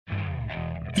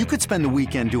You could spend the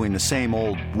weekend doing the same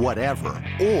old whatever,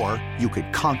 or you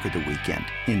could conquer the weekend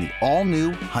in the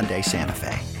all-new Hyundai Santa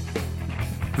Fe.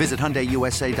 Visit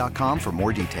HyundaiUSA.com for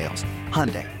more details.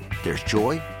 Hyundai, there's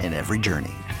joy in every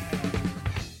journey.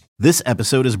 This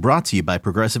episode is brought to you by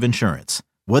Progressive Insurance.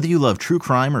 Whether you love true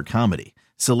crime or comedy,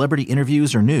 celebrity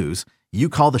interviews or news, you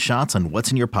call the shots on what's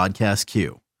in your podcast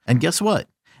queue. And guess what?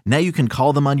 Now you can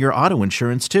call them on your auto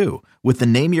insurance too with the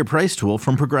Name Your Price tool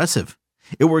from Progressive.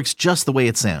 It works just the way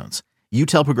it sounds. You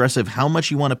tell Progressive how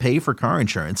much you want to pay for car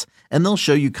insurance, and they'll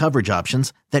show you coverage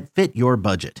options that fit your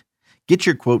budget. Get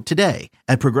your quote today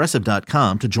at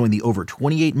Progressive.com to join the over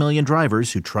 28 million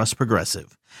drivers who trust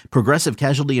Progressive. Progressive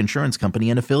Casualty Insurance Company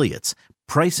and Affiliates.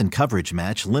 Price and coverage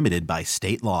match limited by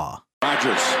state law.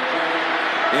 Rodgers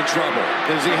in trouble.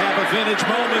 Does he have a vintage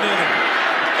moment in him?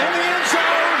 In the end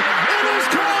zone, it is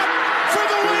caught for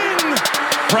the win!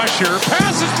 Pressure,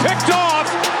 pass is picked off,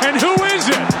 and who is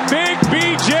it? Big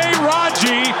B.J.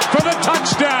 Raji for the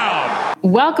touchdown.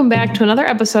 Welcome back to another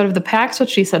episode of the Pack's What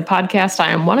She Said podcast. I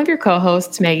am one of your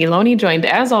co-hosts, Maggie Loney, joined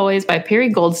as always by Perry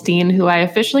Goldstein, who I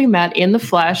officially met in the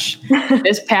flesh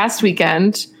this past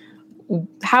weekend.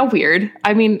 How weird.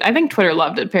 I mean, I think Twitter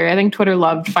loved it, Perry. I think Twitter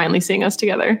loved finally seeing us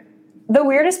together. The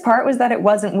weirdest part was that it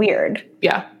wasn't weird.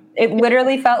 Yeah. It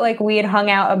literally felt like we had hung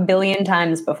out a billion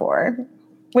times before,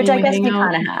 which I guess we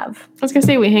kind of have. I was going to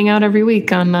say, we hang out every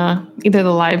week on either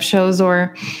the live shows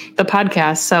or the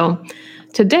podcast. So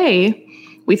today,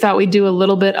 we thought we'd do a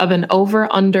little bit of an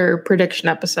over-under prediction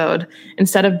episode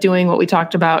instead of doing what we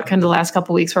talked about kind of the last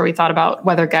couple of weeks where we thought about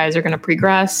whether guys are going to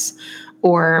progress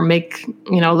or make,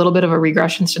 a little bit of a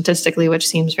regression statistically, which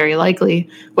seems very likely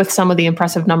with some of the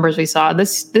impressive numbers we saw.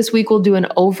 This week we'll do an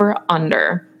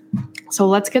over-under. So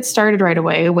let's get started right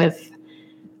away with,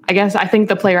 I think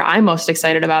the player I'm most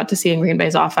excited about to see in Green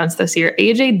Bay's offense this year,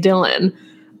 A.J. Dillon,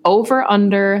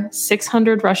 over-under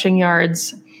 600 rushing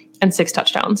yards and 6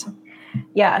 touchdowns.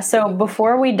 Yeah, so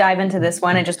before we dive into this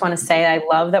one, I just want to say I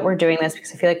love that we're doing this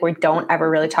because I feel like we don't ever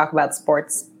really talk about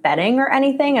sports betting or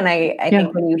anything. And I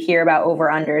think when you hear about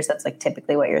over-unders, that's like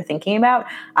typically what you're thinking about.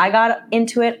 I got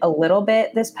into it a little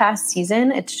bit this past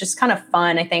season. It's just kind of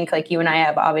fun. I think like you and I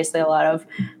have obviously a lot of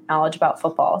knowledge about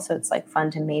football. So it's like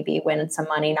fun to maybe win some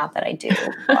money. Not that I do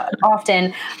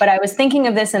often, but I was thinking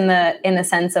of this in the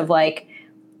sense of like,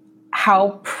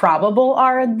 how probable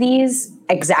are these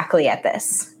exactly at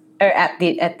this? Or at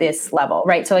this level,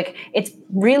 right? So like it's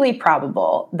really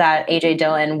probable that A.J.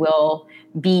 Dillon will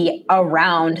be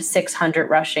around 600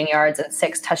 rushing yards and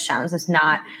 6 touchdowns. It's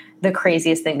not the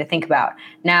craziest thing to think about.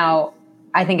 Now,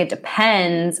 I think it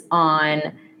depends on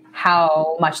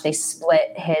how much they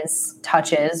split his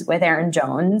touches with Aaron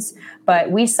Jones,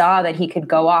 but we saw that he could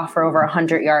go off for over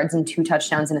 100 yards and 2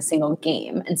 touchdowns in a single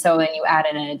game. And so then you add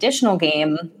in an additional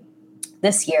game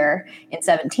this year in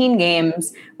 17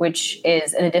 games, which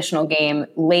is an additional game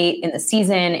late in the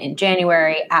season in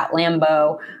January at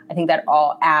Lambeau. I think that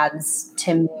all adds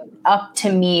up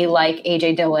to me like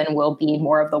A.J. Dillon will be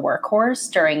more of the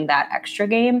workhorse during that extra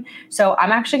game. So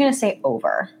I'm actually going to say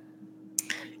over.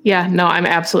 Yeah, no, I'm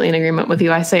absolutely in agreement with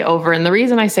you. I say over. And the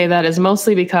reason I say that is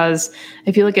mostly because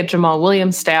if you look at Jamal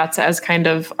Williams' stats as kind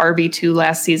of RB2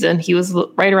 last season, he was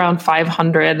right around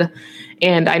 500.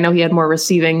 And I know he had more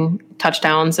receiving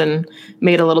touchdowns and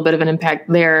made a little bit of an impact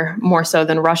there more so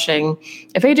than rushing.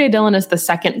 If A.J. Dillon is the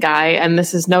second guy, and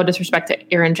this is no disrespect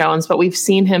to Aaron Jones, but we've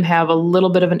seen him have a little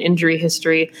bit of an injury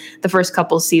history the first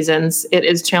couple seasons, it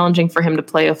is challenging for him to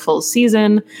play a full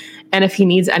season. And if he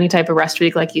needs any type of rest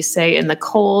week, like you say, in the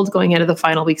cold, going into the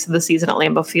final weeks of the season at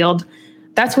Lambeau Field,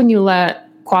 that's when you let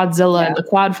Quadzilla and the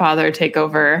Quadfather take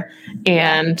over.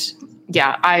 And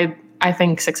yeah, I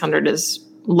think 600 is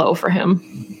low for him.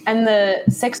 And the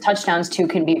 6 touchdowns too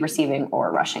can be receiving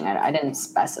or rushing. I didn't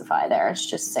specify there. It's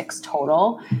just 6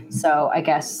 total. So I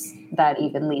guess that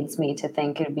even leads me to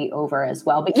think it'd be over as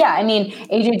well. But yeah, I mean,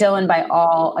 A.J. Dillon, by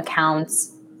all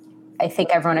accounts, I think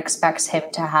everyone expects him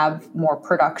to have more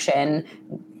production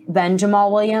than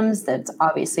Jamal Williams. That's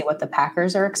obviously what the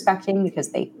Packers are expecting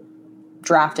because they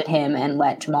drafted him and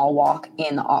let Jamal walk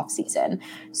in the offseason.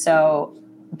 So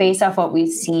based off what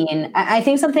we've seen, I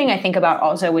think something I think about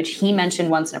also, which he mentioned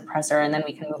once in a presser, and then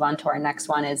we can move on to our next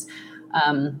one, is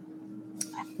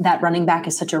that running back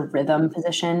is such a rhythm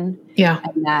position. Yeah.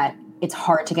 And that it's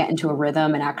hard to get into a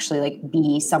rhythm and actually like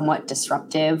be somewhat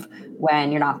disruptive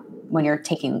when you're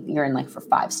in like for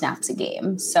 5 snaps a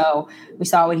game. So we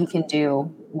saw what he can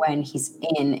do when he's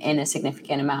in a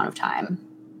significant amount of time.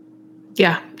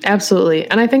 Yeah, absolutely.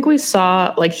 And I think we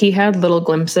saw, like, he had little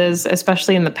glimpses,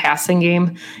 especially in the passing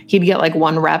game. He'd get like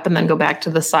one rep and then go back to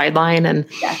the sideline. And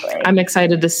Exactly. I'm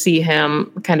excited to see him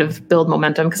kind of build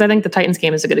momentum, because I think the Titans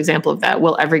game is a good example of that.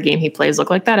 Will every game he plays look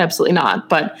like that? Absolutely not.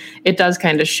 But it does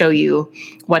kind of show you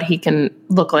what he can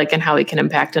look like and how he can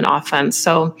impact an offense.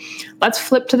 So let's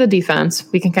flip to the defense.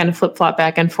 We can kind of flip-flop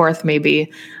back and forth maybe.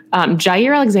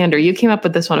 Jaire Alexander, you came up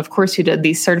with this one. Of course you did,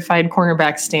 the certified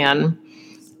cornerback stan.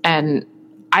 And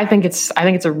I think it's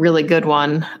a really good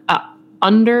one.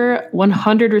 Under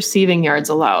 100 receiving yards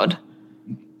allowed.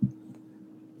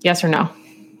 Yes or no?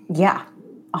 Yeah,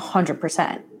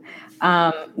 100%.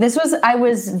 I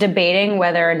was debating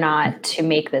whether or not to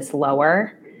make this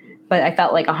lower, but I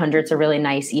felt like 100's a really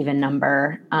nice even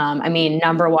number. I mean,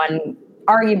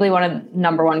 arguably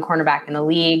number one cornerback in the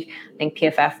league. I think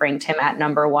PFF ranked him at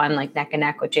number one, like neck and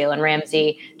neck with Jalen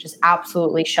Ramsey. Just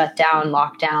absolutely shut down,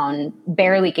 locked down,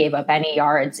 barely gave up any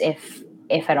yards, if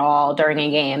at all, during a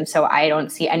game. So I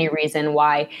don't see any reason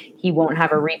why he won't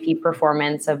have a repeat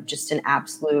performance of just an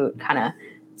absolute kind of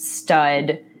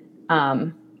stud,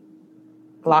 lockdown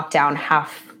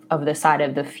half of the side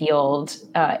of the field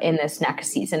in this next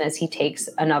season as he takes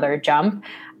another jump.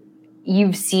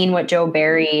 You've seen what Joe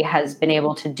Barry has been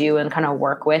able to do and kind of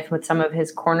work with some of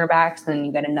his cornerbacks. And then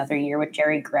you get another year with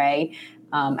Jerry Gray.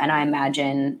 And I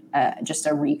imagine just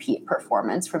a repeat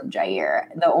performance from Jaire.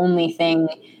 The only thing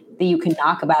that you can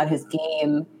knock about his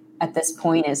game at this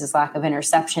point is his lack of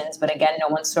interceptions. But again, no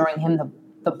one's throwing him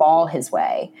the ball his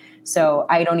way. So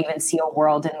I don't even see a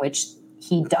world in which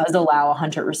he does allow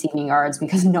 100 receiving yards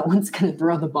because no one's going to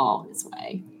throw the ball his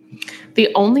way. The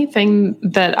only thing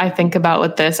that I think about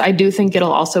with this, I do think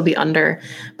it'll also be under,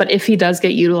 but if he does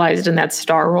get utilized in that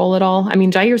star role at all, I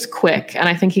mean, Jaire's quick and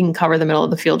I think he can cover the middle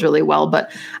of the field really well, but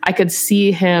I could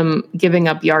see him giving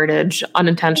up yardage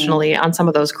unintentionally on some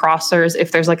of those crossers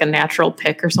if there's like a natural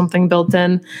pick or something built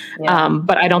in. Yeah.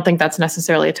 But I don't think that's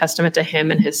necessarily a testament to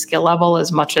him and his skill level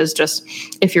as much as just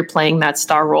if you're playing that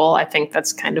star role, I think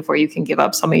that's kind of where you can give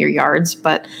up some of your yards.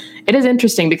 But it is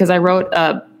interesting because I wrote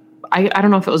I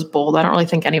don't know if it was bold. I don't really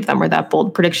think any of them were that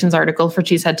bold. Predictions article for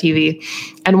Cheesehead TV.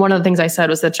 And one of the things I said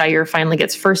was that Jaire finally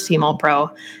gets first team All-Pro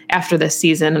after this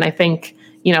season. And I think,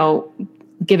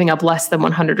 giving up less than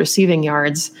 100 receiving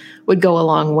yards would go a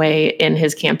long way in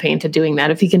his campaign to doing that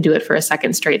if he can do it for a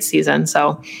second straight season.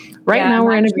 So now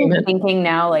we're in agreement. Thinking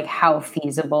now like how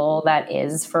feasible that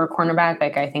is for a cornerback.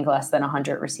 Like I think less than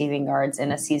 100 receiving yards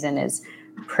in a season is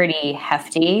pretty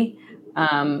hefty.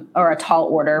 Or a tall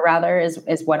order rather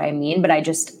is what I mean. But I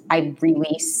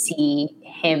really see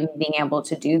him being able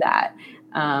to do that.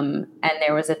 And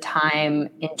there was a time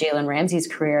in Jalen Ramsey's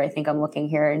career, I think I'm looking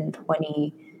here in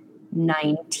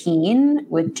 2019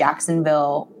 with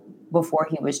Jacksonville before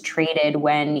he was traded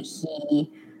when he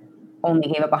only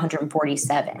gave up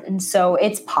 147. So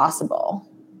it's possible.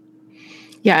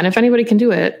 Yeah. And if anybody can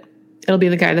do it, it'll be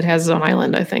the guy that has his own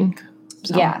island, I think.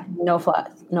 So. Yeah. No fly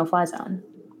zone.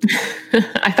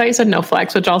 I thought you said no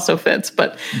flags, which also fits,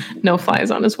 but no fly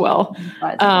zone as well.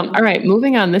 All right,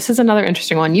 moving on. This is another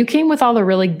interesting one. You came with all the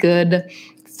really good,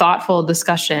 thoughtful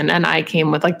discussion, and I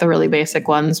came with like the really basic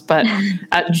ones. But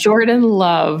Jordan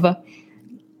Love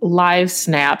live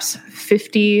snaps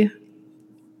 50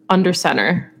 under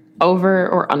center, over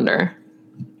or under?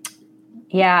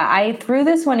 Yeah, I threw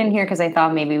this one in here because I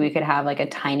thought maybe we could have like a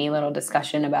tiny little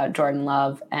discussion about Jordan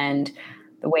Love and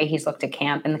the way he's looked at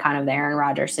camp and kind of the Aaron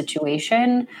Rodgers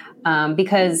situation,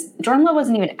 because Jordan Love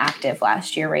wasn't even active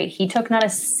last year, right? He took not a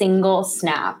single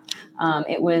snap.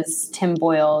 It was Tim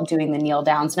Boyle doing the kneel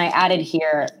downs. And I added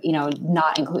here,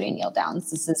 not including kneel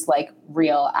downs. This is like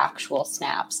real, actual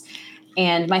snaps.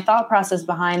 And my thought process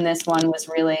behind this one was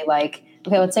really like,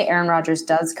 okay, let's say Aaron Rodgers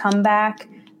does come back.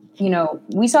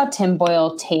 We saw Tim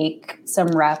Boyle take some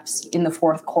reps in the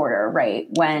fourth quarter, right,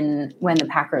 when the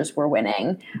Packers were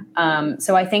winning.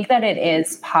 So I think that it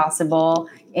is possible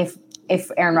if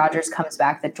Aaron Rodgers comes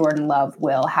back that Jordan Love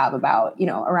will have about,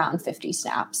 around 50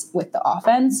 snaps with the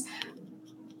offense.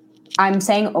 I'm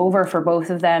saying over for both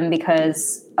of them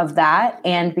because of that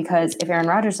and because if Aaron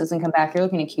Rodgers doesn't come back, you're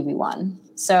looking at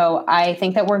QB1. So I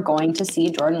think that we're going to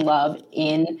see Jordan Love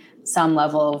in some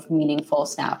level of meaningful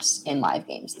snaps in live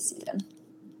games this season.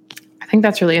 I think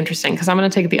that's really interesting because I'm going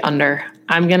to take the under.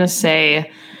 I'm going to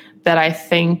say that I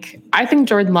think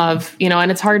Jordan Love,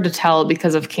 and it's hard to tell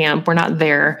because of camp. We're not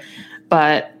there.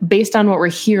 But based on what we're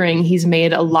hearing, he's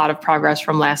made a lot of progress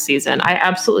from last season. I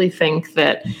absolutely think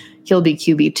that he'll be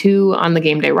QB2 on the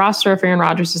game day roster if Aaron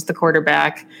Rodgers is the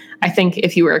quarterback. I think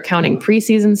if you were counting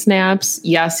preseason snaps,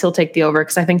 yes, he'll take the over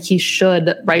because I think he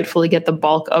should rightfully get the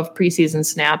bulk of preseason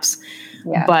snaps.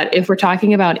 Yeah. But if we're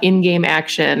talking about in-game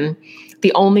action,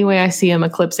 the only way I see him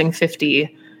eclipsing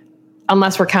 50,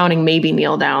 unless we're counting maybe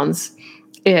kneel downs,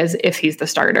 is if he's the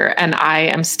starter. And I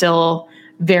am still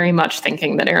very much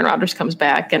thinking that Aaron Rodgers comes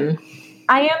back. And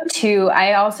I am too.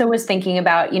 I also was thinking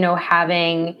about,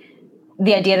 having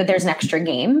the idea that there's an extra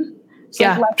game. So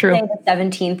let's true. say the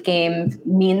 17th game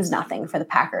means nothing for the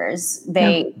Packers.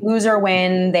 They lose or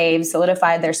win. They've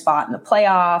solidified their spot in the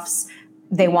playoffs.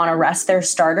 They want to rest their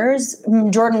starters.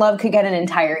 Jordan Love could get an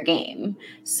entire game.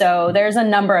 So there's a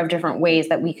number of different ways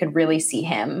that we could really see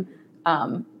him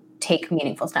take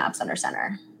meaningful snaps under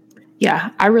center.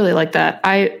 Yeah, I really like that.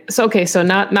 So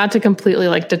not to completely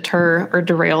like deter or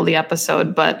derail the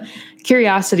episode, but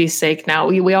curiosity's sake now,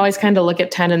 we always kind of look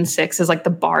at 10-6 as like the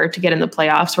bar to get in the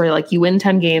playoffs, where like you win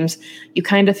 10 games, you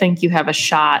kind of think you have a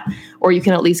shot, or you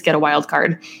can at least get a wild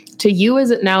card. To you,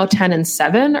 is it now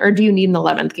 10-7, or do you need an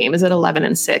 11th game? Is it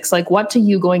 11-6? Like, what to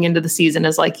you going into the season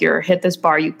is like you're hit this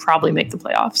bar, you probably make the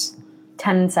playoffs?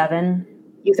 10-7.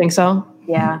 You think so?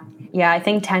 Yeah. Yeah, I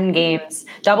think 10 games,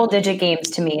 double-digit games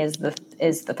to me is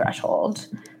the threshold.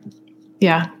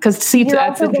 Yeah, because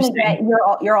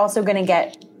you're also going to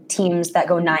get teams that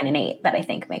go 9-8 that I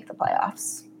think make the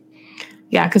playoffs.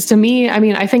 Yeah, because to me, I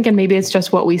mean, I think, and maybe it's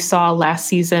just what we saw last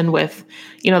season with,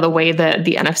 the way that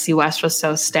the NFC West was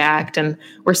so stacked, and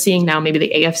we're seeing now maybe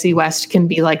the AFC West can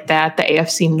be like that. The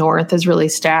AFC North is really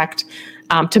stacked.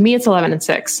 To me, it's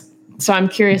 11-6. So I'm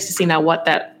curious to see now what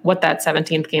that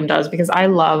 17th game does, because I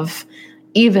love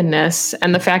evenness,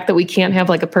 and the fact that we can't have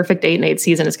like a perfect 8-8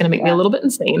 season is going to make me a little bit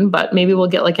insane, but maybe we'll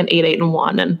get like an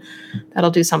 8-8-1, and that'll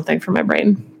do something for my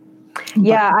brain.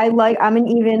 Yeah, I'm an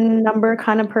even number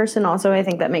kind of person also. I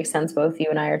think that makes sense. Both you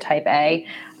and I are type A.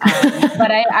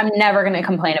 But I'm never going to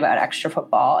complain about extra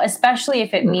football, especially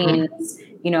if it means,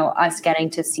 us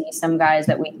getting to see some guys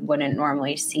that we wouldn't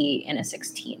normally see in a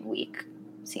 16-week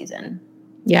season.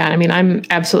 Yeah, I mean, I'm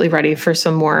absolutely ready for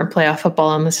some more playoff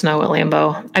football in the snow at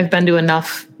Lambeau. I've been to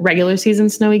enough regular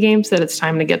season snowy games that it's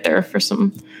time to get there for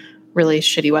some really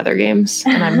shitty weather games,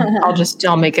 and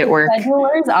I'll make it work.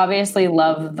 Schedulers obviously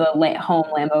love the home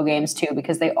Lambeau games too,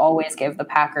 because they always give the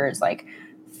Packers like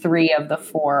 3 of the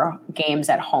 4 games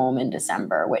at home in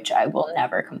December, which I will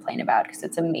never complain about because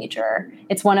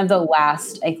it's one of the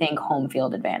last, I think, home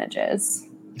field advantages.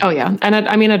 Oh yeah. And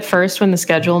at first when the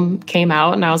schedule came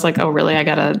out and I was like, oh really, I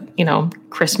gotta,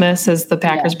 Christmas is the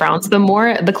Packers Browns.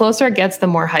 The closer it gets, the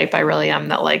more hype I really am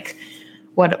that like,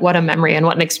 what a memory and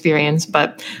what an experience.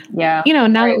 But now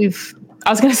that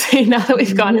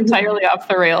we've gone entirely off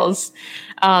the rails,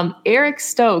 Eric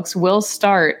Stokes will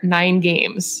start 9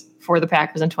 games for the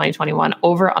Packers in 2021.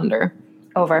 Over, under?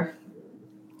 Over.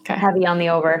 Okay. Heavy on the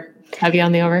over. Heavy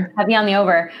on the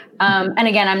over. And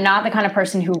again, I'm not the kind of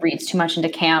person who reads too much into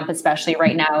camp, especially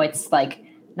right now. It's like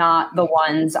not the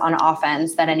ones on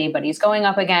offense that anybody's going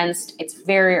up against. It's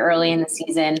very early in the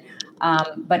season.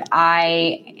 But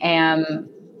I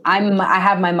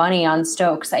have my money on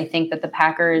Stokes. I think that the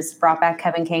Packers brought back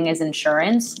Kevin King as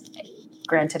insurance.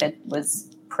 Granted, it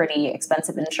was pretty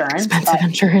expensive insurance.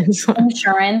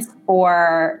 Insurance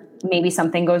for maybe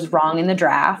something goes wrong in the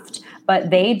draft.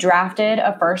 But they drafted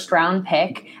a first-round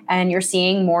pick, and you're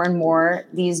seeing more and more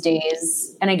these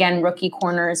days. And again, rookie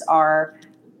corners are,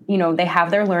 they have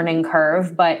their learning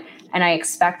curve. And I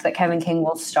expect that Kevin King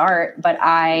will start. But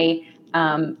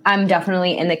I'm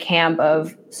definitely in the camp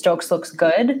of Stokes looks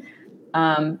good.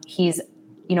 He's,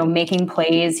 making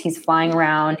plays. He's flying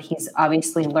around. He's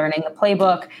obviously learning the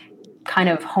playbook, kind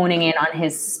of honing in on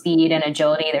his speed and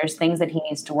agility. There's things that he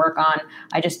needs to work on.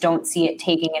 I just don't see it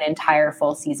taking an entire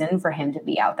full season for him to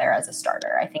be out there as a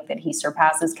starter. I think that he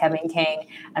surpasses Kevin King,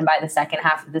 and by the second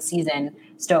half of the season,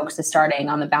 Stokes is starting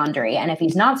on the boundary. And if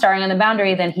he's not starting on the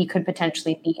boundary, then he could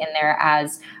potentially be in there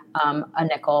as a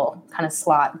nickel kind of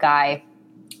slot guy.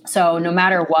 So no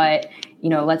matter what,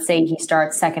 let's say he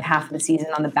starts second half of the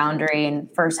season on the boundary and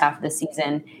first half of the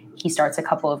season, he starts a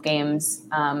couple of games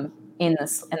in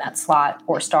that slot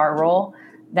or star role,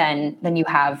 then you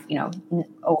have,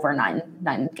 over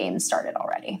nine games started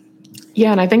already.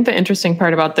 Yeah. And I think the interesting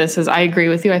part about this is I agree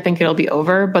with you. I think it'll be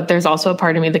over, but there's also a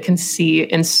part of me that can see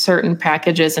in certain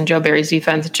packages in Joe Barry's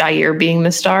defense, Jair being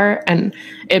the star and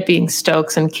it being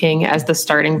Stokes and King as the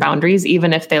starting boundaries,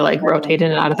 even if they like rotate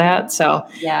in and out of that. So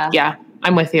yeah,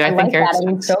 I'm with you. I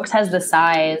think Stokes has the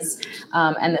size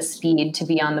and the speed to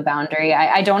be on the boundary.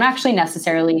 I don't actually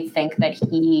necessarily think that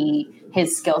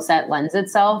his skill set lends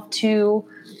itself to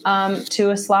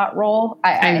a slot role.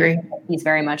 I agree. He's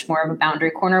very much more of a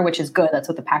boundary corner, which is good. That's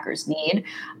what the Packers need.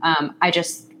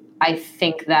 I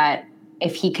think that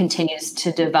if he continues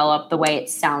to develop the way it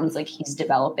sounds like he's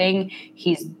developing,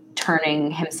 he's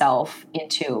turning himself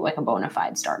into like a bona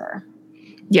fide starter.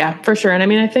 Yeah, for sure. And I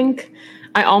mean, I think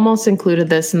I almost included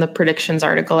this in the predictions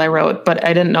article I wrote, but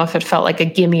I didn't know if it felt like a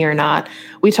gimme or not.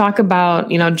 We talk about,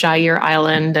 Jair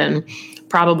Island and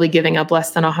probably giving up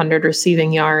less than 100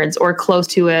 receiving yards or close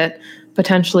to it,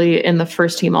 potentially in the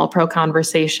first team All-Pro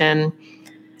conversation.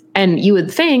 And you would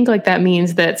think like that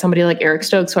means that somebody like Eric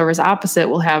Stokes, whoever's opposite,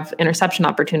 will have interception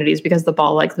opportunities because the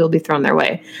ball likely will be thrown their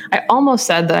way. I almost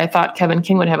said that I thought Kevin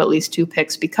King would have at least 2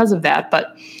 picks because of that,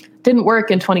 but didn't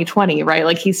work in 2020, right?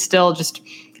 Like he still just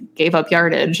gave up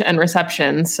yardage and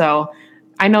reception. So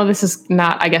I know this is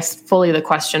not, I guess, fully the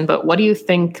question, but what do you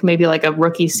think maybe like a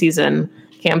rookie season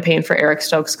campaign for Eric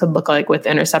Stokes could look like with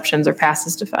interceptions or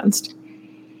passes defensed?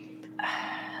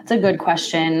 That's a good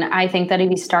question. I think that if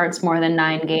he starts more than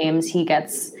 9 games, he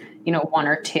gets, 1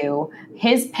 or 2.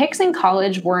 His picks in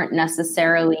college weren't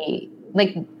necessarily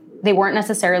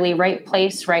right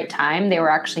place, right time. They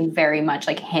were actually very much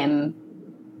like him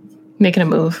making a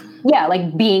move. Yeah,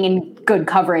 like being in good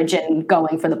coverage and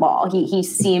going for the ball. He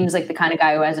seems like the kind of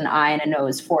guy who has an eye and a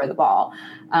nose for the ball.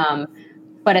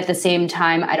 But at the same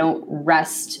time, I don't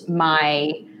rest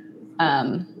my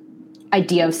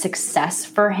idea of success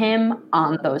for him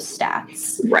on those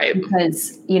stats. Right.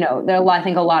 Because, I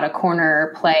think a lot of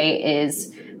corner play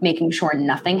is making sure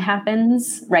nothing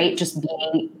happens, right? Just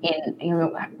being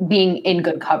in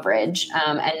good coverage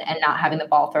and not having the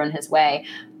ball thrown his way.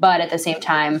 But at the same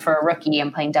time, for a rookie,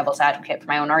 I'm playing devil's advocate for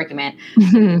my own argument.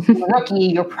 For a rookie,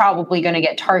 you're probably going to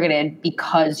get targeted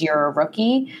because you're a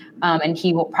rookie, and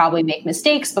he will probably make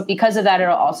mistakes. But because of that,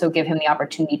 it'll also give him the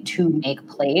opportunity to make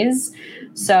plays.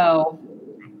 So,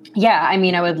 yeah, I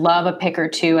mean, I would love a pick or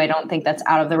 2. I don't think that's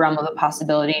out of the realm of the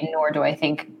possibility, nor do I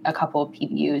think a couple of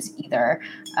PBUs either.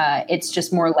 It's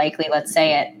just more likely, let's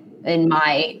say it in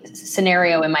my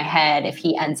scenario in my head, if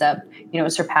he ends up,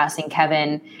 surpassing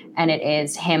Kevin and it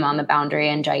is him on the boundary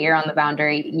and Jair on the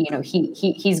boundary,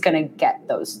 he's going to get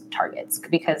those targets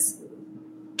because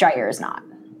Jair is not.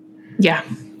 Yeah.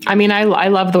 I mean, I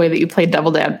love the way that you played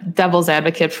devil's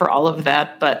advocate for all of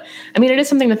that. But I mean, it is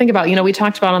something to think about. We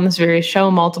talked about on this very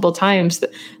show multiple times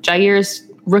that Jair's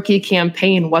rookie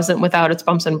campaign wasn't without its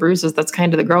bumps and bruises. That's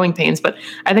kind of the growing pains. But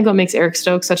I think what makes Eric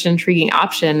Stokes such an intriguing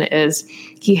option is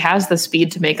he has the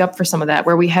speed to make up for some of that,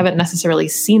 where we haven't necessarily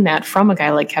seen that from a guy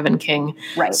like Kevin King.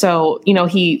 Right. So,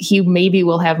 he maybe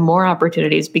will have more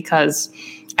opportunities because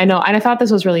I know, and I thought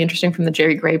this was really interesting from the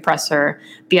Jerry Gray presser,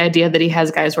 the idea that he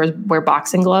has guys wear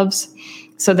boxing gloves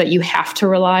so that you have to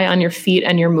rely on your feet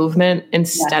and your movement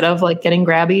instead of like getting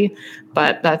grabby.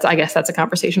 But I guess that's a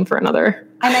conversation for another.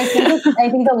 And I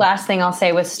think the last thing I'll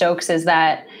say with Stokes is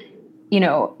that,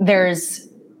 there's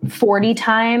 40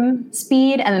 time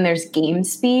speed and then there's game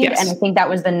speed. Yes. And I think that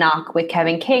was the knock with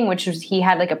Kevin King, which was he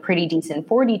had like a pretty decent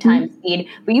 40 time speed,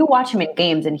 but you watch him in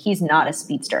games and he's not a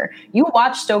speedster. You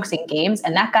watch Stokes in games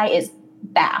and that guy is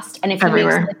fast. And if he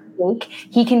makes a mistake,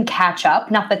 he can catch up.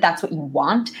 Not that that's what you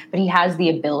want, but he has the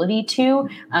ability to.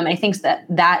 I think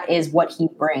that is what he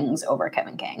brings over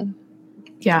Kevin King.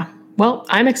 Yeah. Well,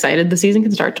 I'm excited. The season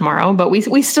can start tomorrow, but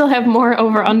we still have more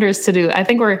over-unders to do. I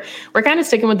think we're kind of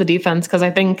sticking with the defense because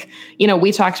I think,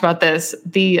 we talked about this.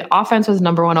 The offense was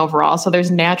number 1 overall, so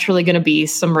there's naturally going to be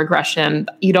some regression.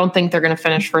 You don't think they're going to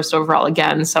finish first overall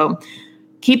again. So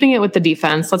keeping it with the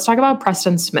defense, let's talk about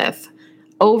Preston Smith.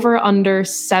 Over under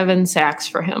 7 sacks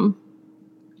for him.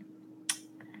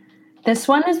 This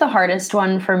one is the hardest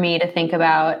one for me to think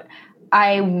about.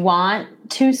 I want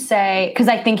to say, because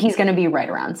I think he's going to be right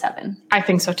around 7. I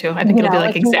think so too. I think it'll be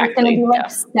like exactly. It's going to be like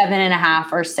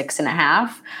 7.5 or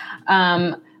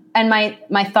 6.5. And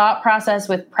my thought process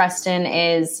with Preston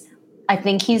is, I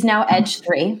think he's now edge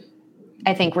 3.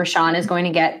 I think Rashawn is going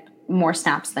to get more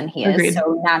snaps than he is. Agreed.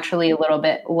 So naturally a little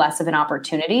bit less of an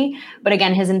opportunity. But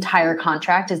again, his entire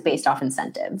contract is based off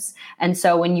incentives. And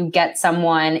so when you get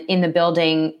someone in the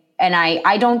building, and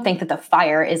I don't think that the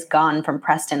fire is gone from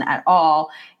Preston at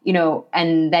all,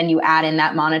 and then you add in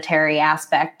that monetary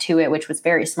aspect to it, which was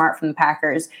very smart from the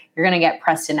Packers, you're going to get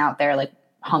Preston out there like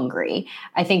hungry.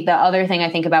 I think the other thing I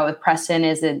think about with Preston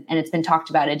is, and it's been talked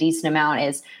about a decent amount,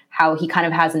 is how he kind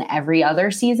of has an every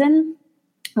other season,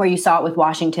 where you saw it with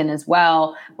Washington as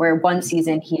well, where one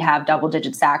season he'd have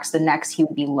double-digit sacks, the next he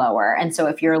would be lower. And so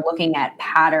if you're looking at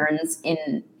patterns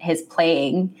in his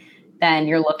playing, then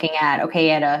you're looking at, okay, he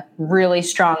had a really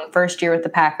strong first year with the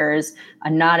Packers,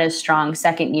 a not as strong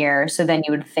second year. So then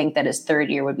you would think that his third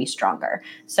year would be stronger.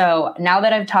 So now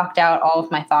that I've talked out all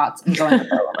of my thoughts, I'm going to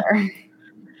go over.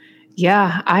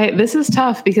 Yeah, this is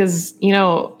tough because,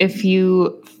 if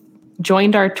you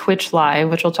joined our Twitch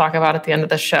live, which we'll talk about at the end of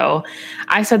the show,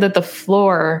 I said that the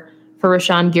floor For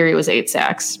Rashawn Gary, it was 8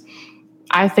 sacks.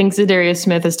 I think Za'Darius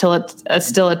Smith is still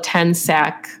a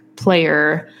 10-sack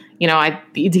player.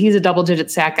 He's a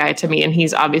double-digit sack guy to me, and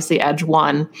he's obviously edge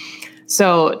 1.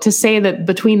 So to say that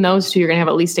between those two, you're going to have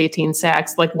at least 18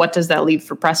 sacks, like what does that leave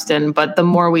for Preston? But the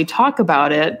more we talk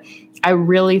about it, I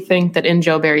really think that in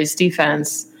Joe Barry's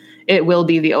defense, it will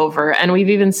be the over. And we've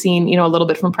even seen, a little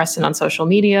bit from Preston on social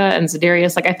media and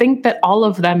Za'Darius. Like, I think that all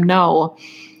of them know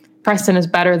Preston is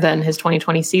better than his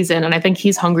 2020 season. And I think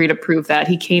he's hungry to prove that.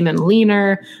 He came in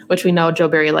leaner, which we know Joe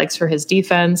Barry likes for his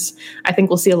defense. I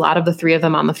think we'll see a lot of the 3 of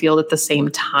them on the field at the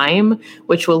same time,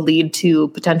 which will lead to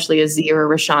potentially a Z or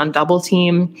Rashawn double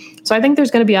team. So I think there's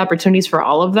going to be opportunities for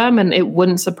all of them. And it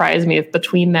wouldn't surprise me if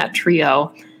between that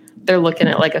trio, they're looking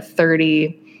at like a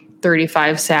 30,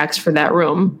 35 sacks for that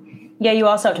room. Yeah, you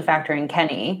also have to factor in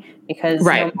Kenny, because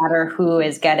no matter who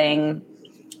is getting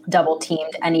double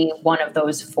teamed, any one of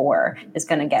those 4 is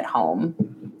going to get home.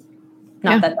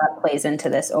 Not that plays into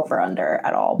this over under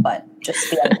at all, but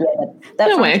just the idea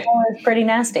that front four is pretty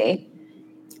nasty.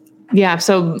 Yeah.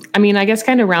 So, I mean, I guess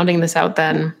kind of rounding this out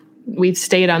then, we've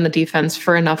stayed on the defense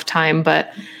for enough time,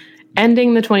 but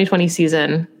ending the 2020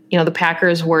 season, the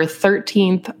Packers were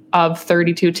 13th of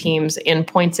 32 teams in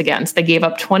points against. They gave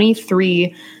up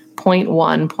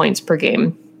 23.1 points per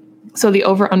game. So the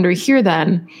over under here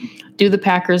then, do the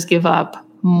Packers give up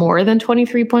more than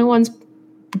 23.1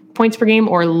 points per game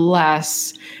or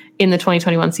less in the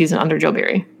 2021 season under Joe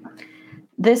Barry?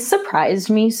 This surprised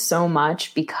me so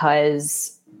much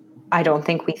because I don't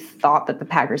think we thought that the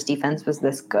Packers defense was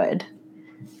this good.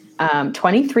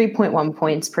 23.1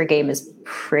 points per game is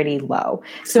pretty low.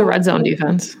 It's a red zone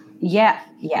defense. Yeah.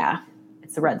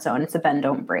 It's the red zone. It's a bend,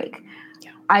 don't break.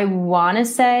 Yeah. I want to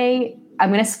say,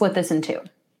 I'm going to split this in 2.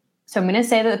 So I'm going to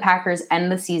say that the Packers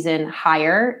end the season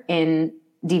higher in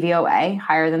DVOA,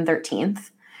 higher than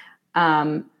 13th,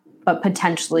 but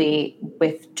potentially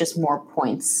with just more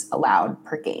points allowed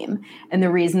per game. And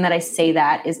the reason that I say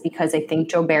that is because I think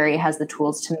Joe Barry has the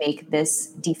tools to make this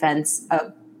defense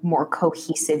a more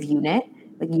cohesive unit,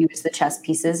 like use the chess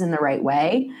pieces in the right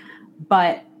way.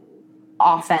 But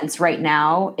offense right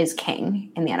now is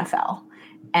king in the NFL.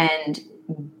 And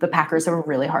the Packers have a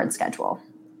really hard schedule.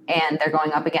 And they're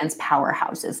going up against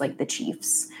powerhouses like the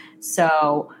Chiefs.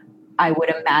 So I would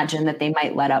imagine that they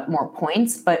might let up more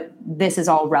points, but this is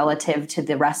all relative to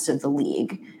the rest of the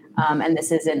league. And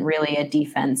this isn't really a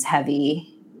defense-heavy,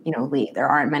 league. There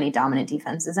aren't many dominant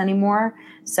defenses anymore.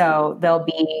 So they'll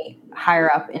be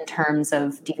higher up in terms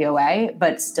of DVOA,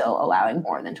 but still allowing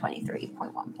more than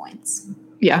 23.1 points.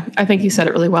 Yeah, I think you said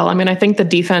it really well. I mean, I think the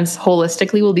defense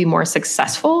holistically will be more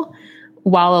successful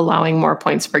while allowing more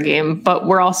points per game. But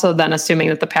we're also then assuming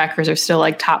that the Packers are still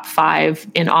like top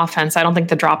 5 in offense. I don't think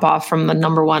the drop off from the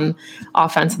number 1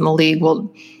 offense in the league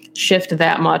will shift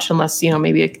that much unless,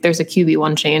 maybe there's a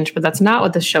QB1 change, but that's not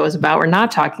what this show is about. We're not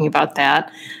talking about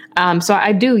that. So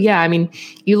I do. Yeah. I mean,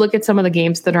 you look at some of the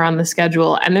games that are on the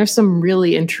schedule and there's some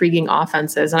really intriguing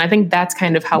offenses. And I think that's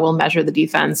kind of how we'll measure the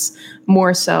defense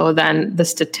more so than the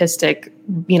statistic,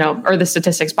 or the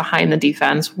statistics behind the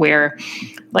defense where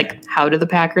like, how do the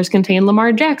Packers contain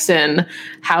Lamar Jackson?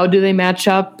 How do they match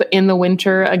up in the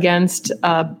winter against,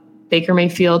 Baker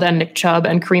Mayfield and Nick Chubb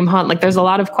and Kareem Hunt? Like there's a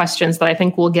lot of questions that I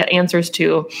think we'll get answers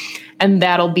to. And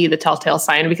that'll be the telltale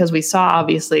sign because we saw,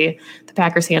 obviously, the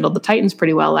Packers handled the Titans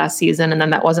pretty well last season. And then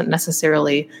that wasn't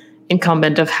necessarily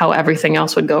incumbent of how everything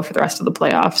else would go for the rest of the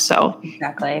playoffs. So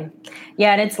exactly.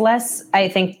 Yeah. And it's less, I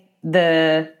think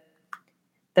the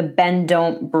bend,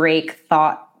 don't break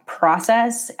thought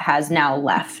process has now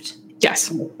left.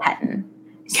 Yes. Pettin.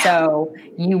 So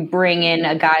you bring in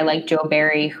a guy like Joe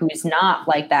Barry, who's not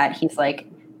like that. He's like,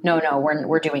 no,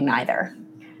 we're doing neither.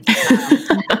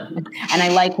 And I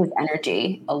like his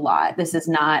energy a lot. This is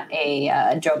not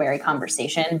a Joe Barry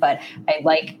conversation, but I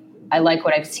like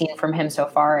what I've seen from him so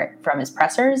far from his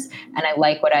pressers. And I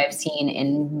like what I've seen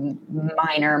in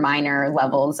minor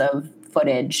levels of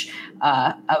footage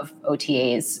of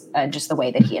OTAs, just the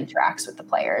way that he interacts with the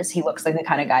players. He looks like the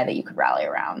kind of guy that you could rally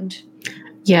around.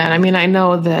 Yeah, and I mean, I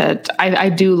know that I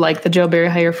do like the Joe Barry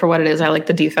hire for what it is. I like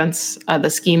the defense, the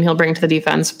scheme he'll bring to the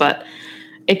defense, but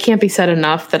it can't be said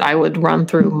enough that I would run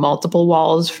through multiple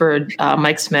walls for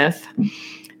Mike Smith,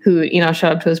 who,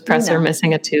 showed up to his presser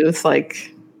missing a tooth.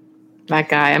 Like, that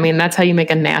guy. I mean, that's how you make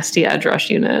a nasty edge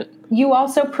rush unit. You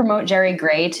also promote Jerry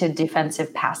Gray to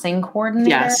defensive passing coordinator,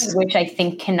 yes, which I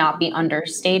think cannot be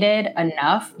understated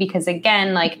enough because,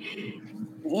 again, like,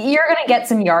 you're going to get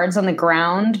some yards on the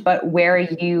ground, but where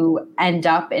you end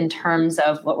up in terms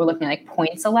of what we're looking at, like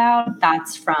points allowed,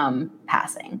 that's from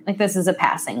passing. Like this is a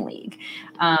passing league.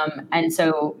 And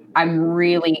so I'm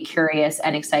really curious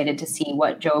and excited to see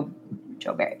what Joe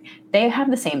Barry, they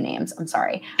have the same names, I'm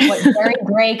sorry, what Barry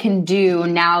Gray can do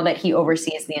now that he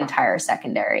oversees the entire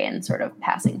secondary and sort of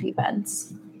passing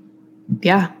defense.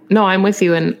 Yeah, no, I'm with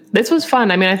you. And this was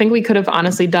fun. I mean, I think we could have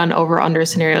honestly done over-under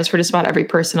scenarios for just about every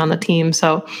person on the team.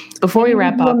 So before we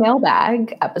wrap up, a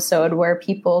mailbag episode where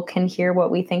people can hear what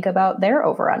we think about their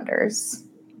over-unders.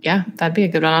 Yeah, that'd be a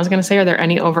good one. I was going to say, are there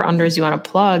any over-unders you want to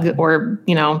plug or,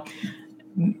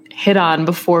 hit on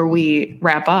before we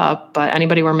wrap up? But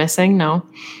anybody we're missing? No,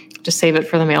 just save it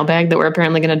for the mailbag that we're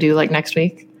apparently going to do like next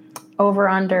week.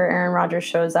 Over-under Aaron Rodgers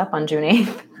shows up on June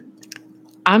 8th.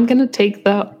 I'm going to take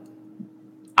the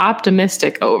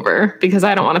optimistic over because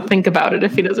I don't want to think about it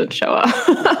if he doesn't show up.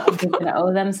 He's going to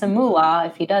owe them some moolah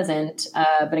if he doesn't.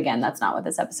 But again, that's not what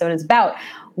this episode is about.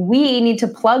 We need to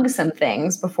plug some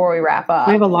things before we wrap up.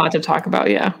 We have a lot to talk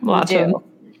about. Yeah.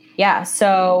 Yeah.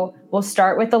 So we'll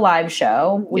start with the live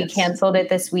show. We canceled it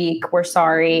this week. We're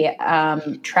sorry.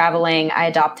 Traveling. I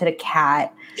adopted a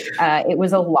cat. It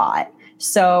was a lot.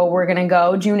 So we're going to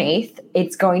go June 8th.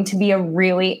 It's going to be a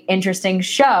really interesting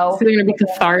show. It's going to be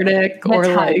cathartic or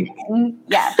like...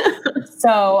 Yes.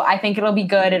 So I think it'll be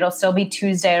good. It'll still be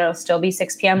Tuesday. It'll still be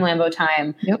 6 p.m. Lambeau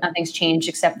time. Yep. Nothing's changed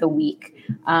except the week.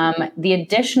 The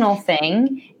additional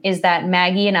thing is that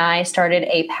Maggie and I started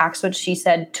a Pax What She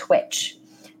Said Twitch.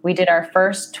 We did our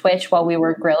first Twitch while we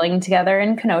were grilling together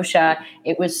in Kenosha.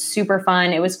 It was super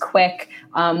fun. It was quick.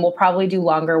 We'll probably do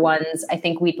longer ones. I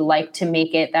think we'd like to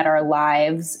make it that our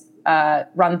lives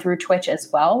run through Twitch as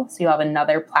well. So you'll have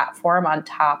another platform on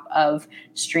top of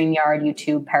StreamYard,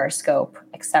 YouTube, Periscope,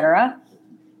 etc.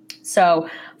 So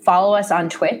follow us on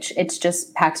Twitch. It's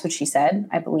just Pax What She Said,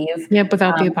 I believe. Yep,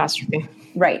 without the apostrophe.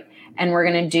 Right. And we're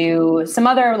going to do some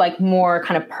other like more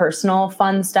kind of personal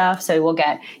fun stuff. So we'll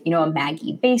get, a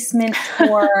Maggie basement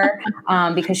tour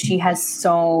because she has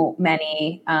so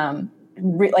many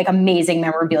amazing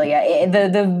memorabilia.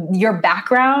 Your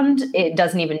background, it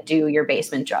doesn't even do your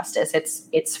basement justice.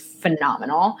 It's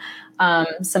phenomenal.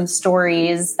 Some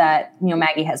stories that,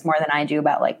 Maggie has more than I do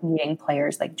about like meeting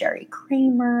players like Jerry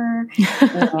Kramer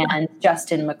and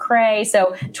Justin McCray.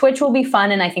 So Twitch will be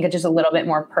fun. And I think it's just a little bit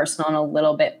more personal and a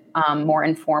little bit more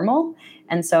informal.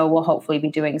 And so we'll hopefully be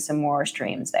doing some more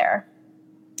streams there.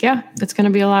 Yeah, it's going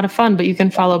to be a lot of fun. But you can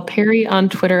follow Perry on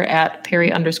Twitter at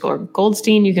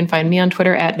Perry_Goldstein. You can find me on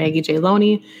Twitter at Maggie J.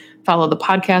 Loney. Follow the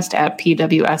podcast at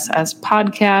PWSS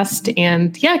Podcast.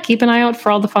 And yeah, keep an eye out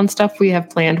for all the fun stuff we have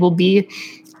planned. We'll be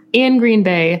in Green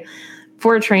Bay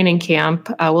for a training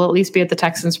camp. We'll at least be at the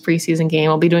Texans preseason game.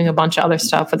 We'll be doing a bunch of other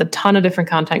stuff with a ton of different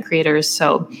content creators.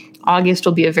 So August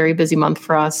will be a very busy month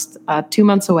for us, 2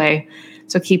 months away.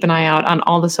 So keep an eye out on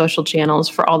all the social channels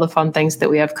for all the fun things that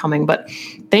we have coming. But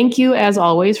thank you, as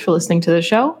always, for listening to the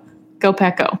show. Go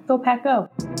Pack Go. Go Pack Go.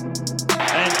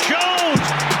 And Jones